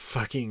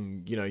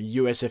fucking,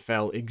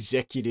 USFL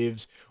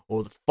executives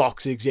or the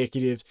Fox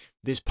executives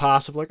this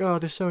pass of like,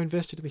 they're so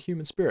invested in the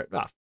human spirit.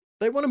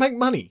 They want to make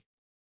money.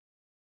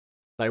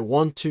 They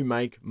want to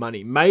make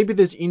money. Maybe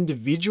there's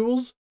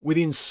individuals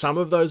within some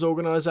of those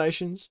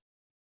organizations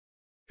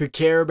who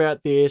care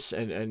about this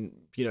and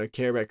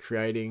care about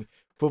creating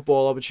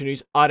football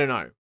opportunities. I don't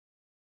know.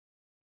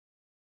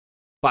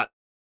 But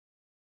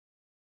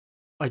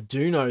I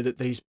do know that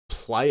these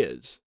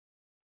players,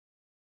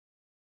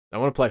 they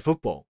want to play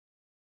football.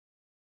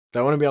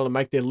 They want to be able to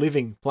make their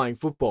living playing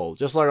football,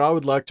 just like I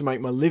would like to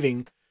make my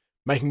living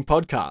making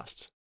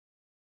podcasts.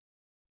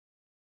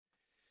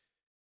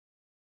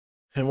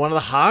 And one of the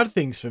hard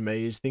things for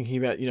me is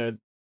thinking about,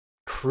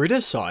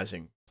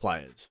 criticizing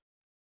players.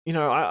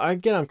 I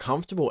get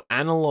uncomfortable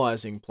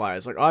analyzing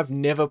players. Like, I've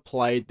never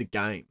played the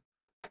game.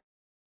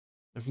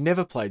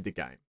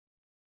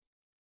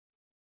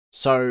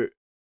 So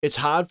it's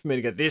hard for me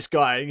to go, this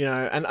guy,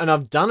 and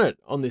I've done it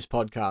on this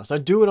podcast. I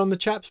do it on the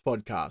Chaps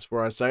podcast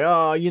where I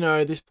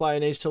say, this player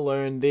needs to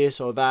learn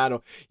this or that.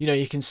 Or,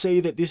 you can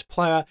see that this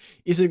player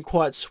isn't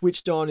quite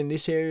switched on in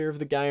this area of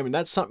the game. And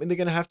that's something they're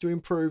going to have to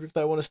improve if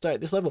they want to stay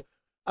at this level.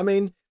 I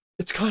mean,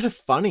 it's kind of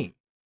funny.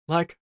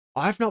 Like,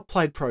 I've not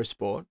played pro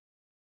sport.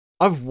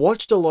 I've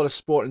watched a lot of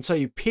sport. And so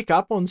you pick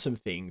up on some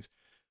things.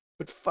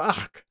 But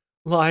fuck,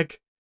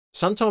 like,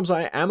 sometimes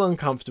I am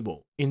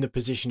uncomfortable in the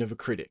position of a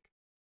critic.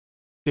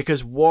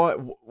 Because what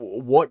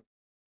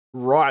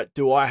right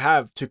do I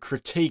have to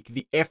critique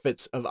the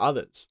efforts of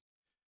others?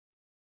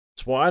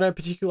 It's why I don't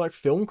particularly like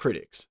film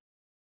critics.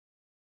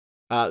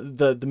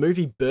 The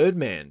movie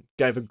Birdman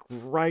gave a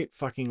great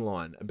fucking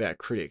line about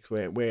critics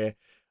where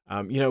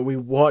we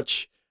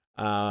watch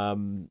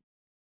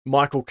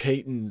Michael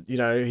Keaton,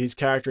 his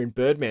character in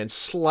Birdman,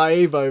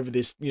 slave over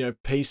this,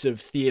 piece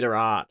of theater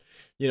art,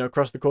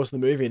 across the course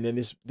of the movie. And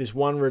then this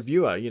one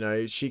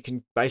reviewer, she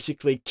can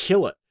basically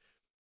kill it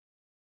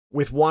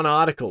with one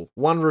article,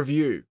 one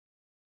review.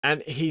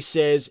 And he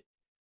says,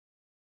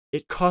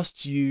 it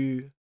costs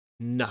you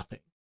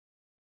nothing.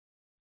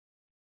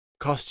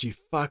 Costs you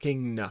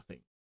fucking nothing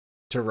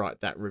to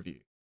write that review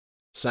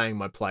saying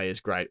my play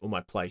is great or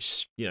my play,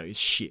 is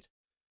shit.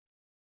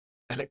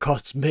 And it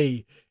costs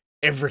me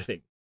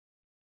everything.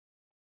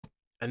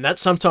 And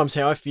that's sometimes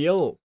how I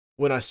feel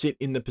when I sit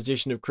in the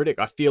position of critic.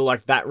 I feel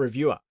like that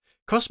reviewer.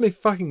 Costs me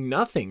fucking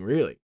nothing,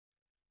 really.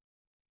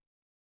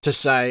 To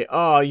say,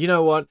 you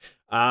know what?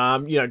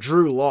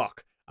 Drew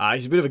Lock,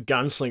 he's a bit of a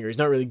gunslinger. He's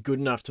not really good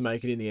enough to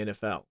make it in the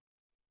NFL.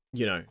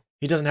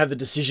 He doesn't have the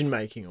decision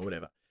making or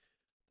whatever.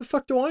 The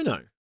fuck do I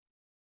know?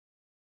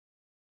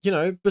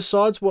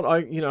 Besides what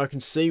I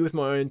can see with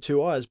my own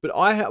two eyes, but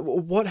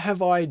what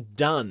have I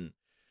done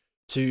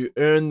to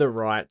earn the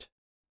right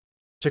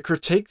to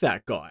critique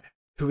that guy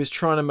who is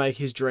trying to make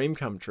his dream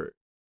come true?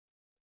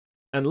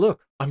 And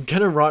look, I'm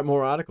going to write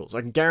more articles. I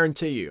can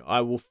guarantee you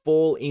I will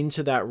fall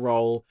into that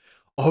role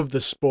of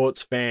the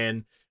sports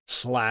fan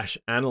slash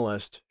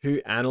analyst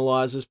who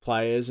analyzes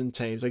players and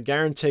teams. I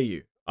guarantee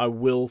you I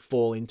will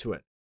fall into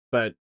it.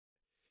 But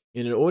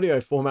in an audio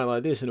format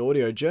like this, an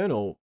audio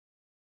journal,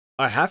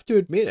 I have to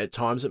admit at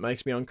times it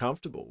makes me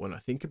uncomfortable when I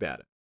think about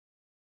it.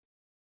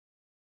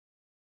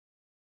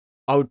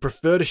 I would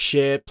prefer to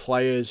share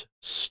players'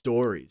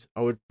 stories.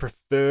 I would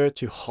prefer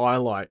to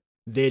highlight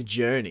their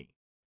journey.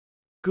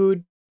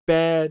 Good,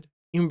 bad,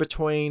 in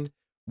between,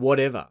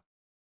 whatever.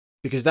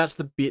 Because that's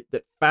the bit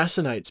that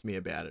fascinates me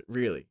about it,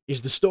 really,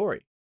 is the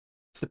story.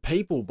 It's the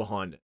people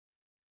behind it.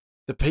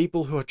 The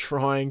people who are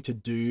trying to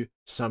do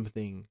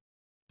something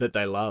that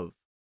they love.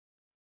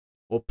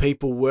 Or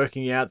people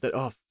working out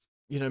that,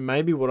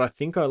 maybe what I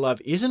think I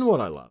love isn't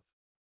what I love.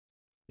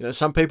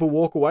 Some people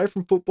walk away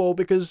from football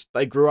because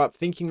they grew up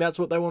thinking that's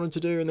what they wanted to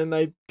do. And then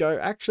they go,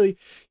 actually,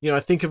 I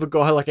think of a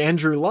guy like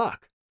Andrew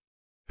Luck,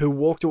 who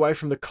walked away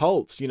from the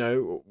Colts,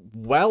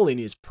 well in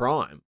his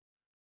prime,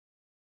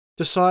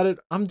 decided,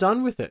 I'm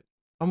done with it.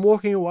 I'm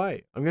walking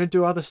away. I'm going to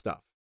do other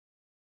stuff.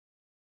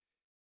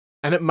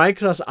 And it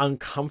makes us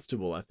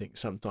uncomfortable, I think,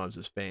 sometimes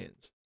as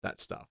fans, that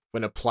stuff.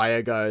 When a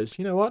player goes,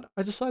 you know what?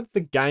 I decided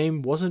the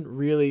game wasn't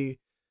really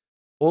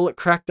all it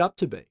cracked up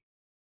to be.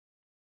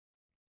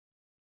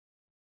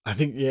 I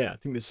think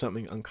there's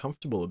something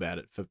uncomfortable about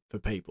it for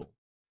people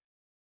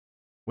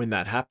when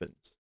that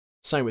happens.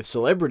 Same with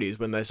celebrities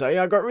when they say,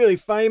 I got really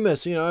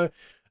famous, I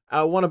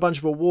won a bunch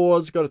of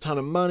awards, got a ton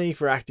of money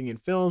for acting in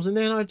films, and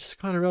then I just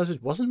kind of realized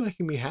it wasn't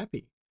making me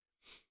happy.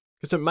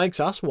 Because it makes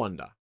us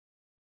wonder,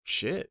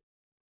 shit,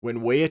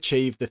 when we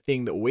achieve the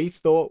thing that we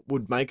thought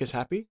would make us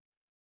happy,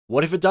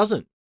 what if it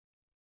doesn't?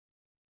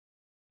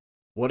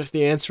 What if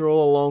the answer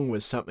all along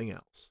was something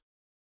else?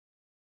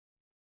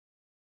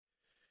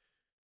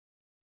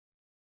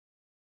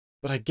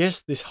 But I guess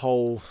this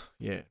whole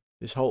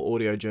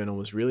audio journal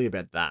was really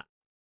about that.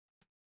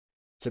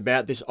 It's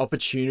about this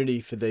opportunity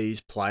for these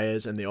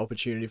players and the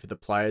opportunity for the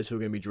players who are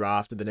going to be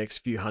drafted, the next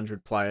few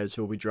hundred players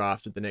who will be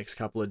drafted the next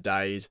couple of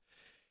days.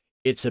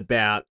 It's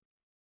about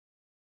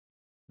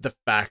the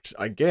fact,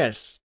 I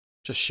guess,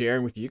 just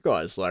sharing with you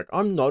guys, like,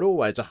 I'm not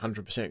always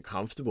 100%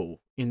 comfortable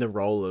in the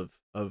role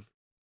of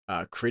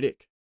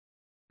critic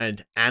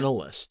and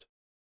analyst.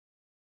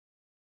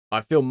 I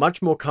feel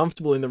much more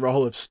comfortable in the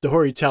role of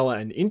storyteller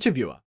and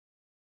interviewer.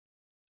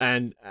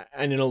 And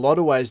in a lot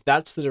of ways,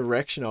 that's the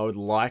direction I would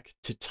like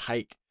to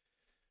take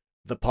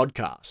the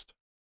podcast.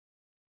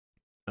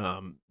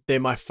 They're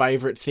my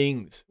favorite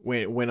things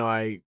when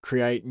I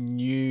create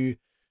new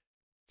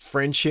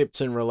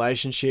friendships and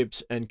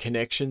relationships and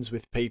connections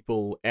with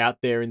people out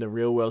there in the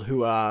real world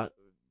who are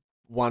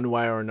one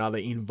way or another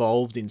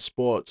involved in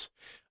sports.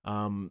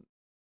 I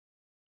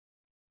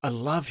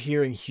love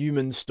hearing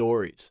human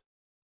stories.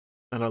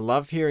 And I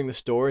love hearing the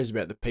stories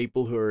about the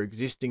people who are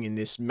existing in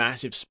this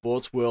massive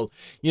sports world,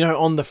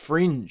 on the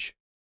fringe.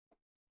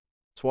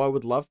 That's why I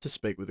would love to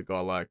speak with a guy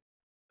like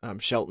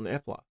Shelton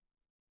Epler.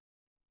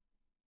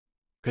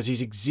 Because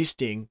he's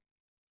existing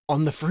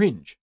on the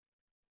fringe.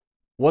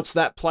 What's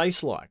that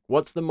place like?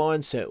 What's the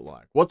mindset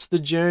like? What's the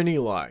journey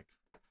like?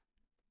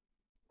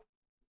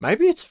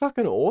 Maybe it's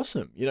fucking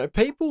awesome.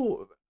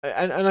 People,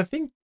 and I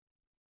think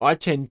I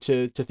tend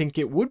to think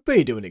it would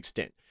be to an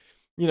extent.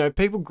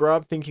 People grow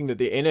up thinking that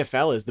the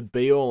NFL is the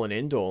be all and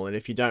end all, and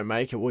if you don't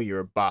make it, well,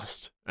 you're a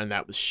bust, and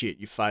that was shit,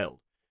 you failed.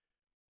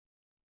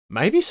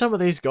 Maybe some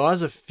of these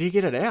guys have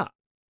figured it out.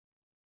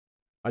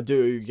 I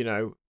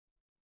do,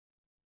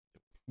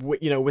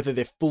 whether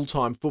they're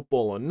full-time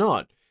football or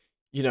not,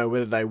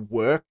 whether they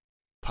work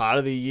part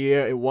of the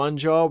year at one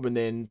job and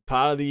then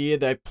part of the year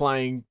they're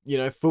playing,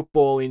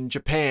 football in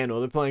Japan or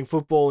they're playing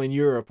football in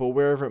Europe or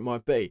wherever it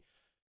might be.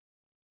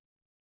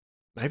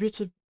 Maybe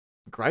it's a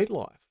great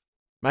life.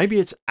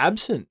 Maybe it's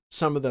absent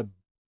some of the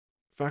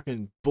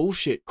fucking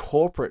bullshit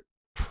corporate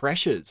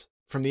pressures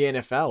from the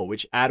NFL,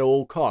 which at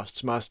all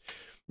costs must,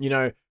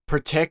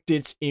 protect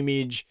its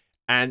image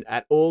and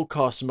at all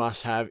costs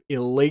must have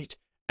elite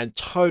and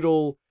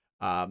total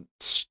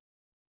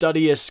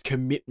studious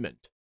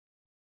commitment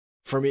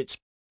from its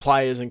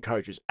players and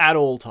coaches at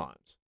all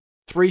times.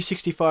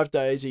 365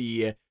 days a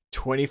year,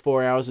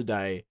 24 hours a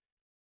day,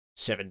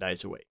 7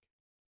 days a week.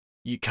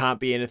 You can't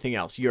be anything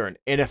else. You're an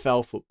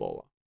NFL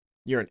footballer.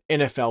 You're an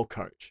NFL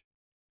coach.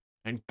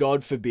 And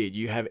God forbid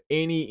you have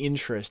any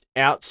interest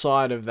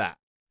outside of that.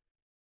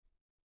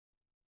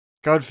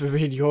 God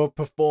forbid your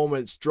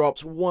performance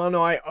drops one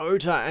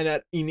iota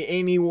and in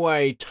any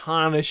way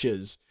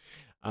tarnishes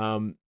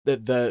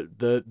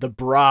the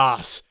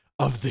brass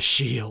of the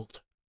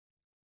shield.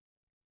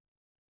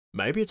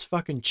 Maybe it's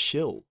fucking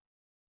chill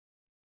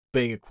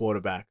being a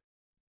quarterback,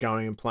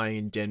 going and playing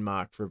in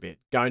Denmark for a bit,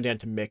 going down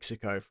to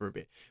Mexico for a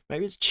bit.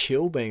 Maybe it's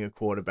chill being a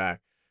quarterback,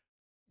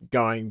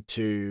 going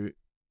to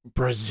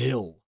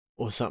Brazil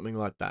or something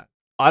like that.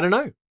 I don't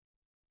know.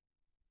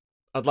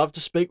 I'd love to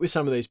speak with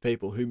some of these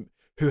people who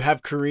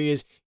have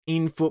careers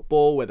in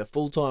football, whether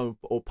full-time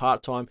or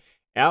part-time,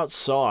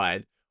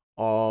 outside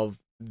of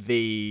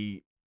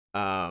the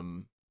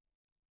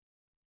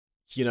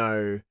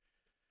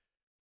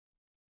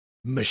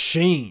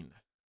machine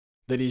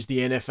that is the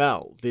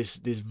NFL, this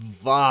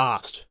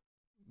vast,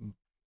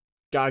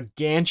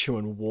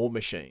 gargantuan war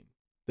machine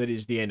that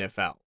is the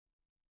NFL,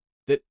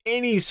 that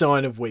any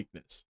sign of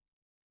weakness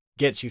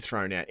gets you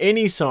thrown out,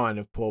 any sign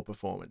of poor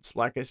performance,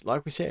 like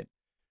we said,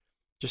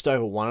 just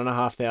over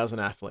 1,500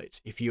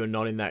 athletes. If you are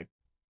not in that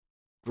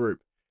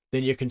group,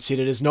 then you're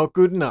considered as not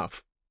good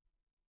enough.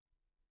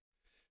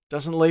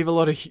 Doesn't leave a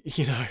lot of,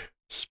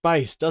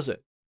 space, does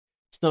it?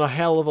 It's not a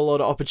hell of a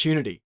lot of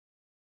opportunity.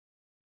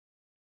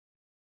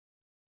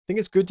 I think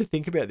it's good to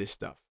think about this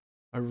stuff.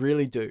 I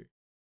really do.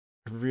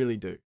 I really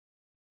do.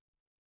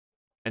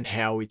 And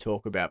how we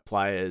talk about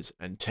players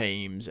and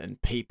teams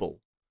and people.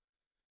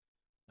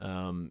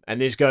 And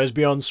this goes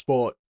beyond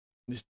sport.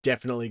 This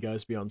definitely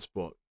goes beyond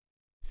sport.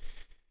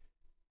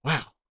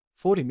 Wow.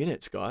 40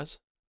 minutes, guys.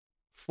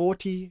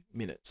 40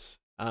 minutes.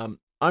 I'm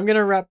going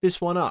to wrap this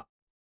one up.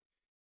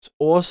 It's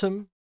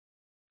awesome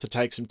to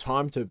take some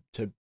time to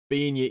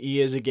be in your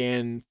ears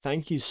again.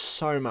 Thank you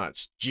so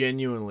much,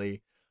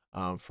 genuinely,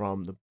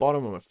 from the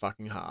bottom of my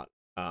fucking heart,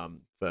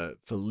 for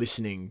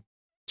listening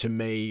to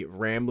me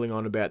rambling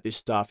on about this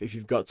stuff. If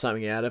you've got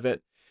something out of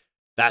it,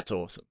 that's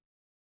awesome.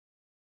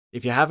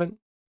 If you haven't,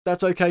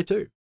 that's okay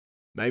too.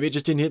 Maybe it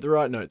just didn't hit the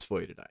right notes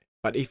for you today.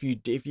 But if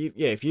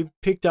you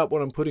picked up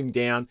what I'm putting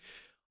down,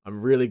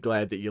 I'm really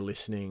glad that you're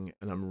listening,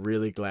 and I'm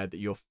really glad that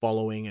you're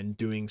following and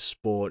doing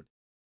sport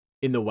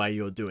in the way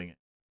you're doing it.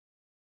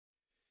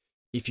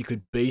 If you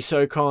could be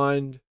so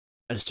kind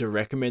as to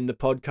recommend the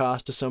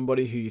podcast to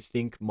somebody who you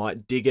think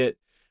might dig it,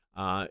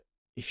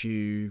 if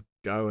you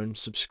go and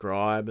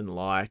subscribe and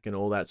like and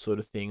all that sort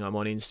of thing. I'm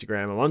on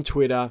Instagram. I'm on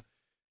Twitter.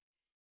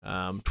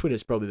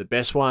 Twitter's probably the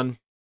best one.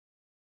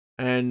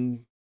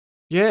 And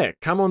yeah,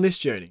 come on this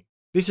journey.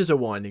 This is a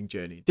winding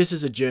journey. This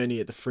is a journey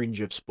at the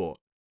fringe of sport.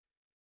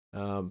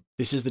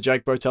 This is the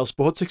Jake Botel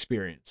Sports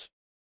Experience.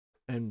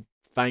 And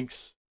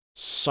thanks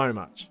so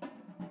much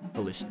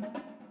for listening.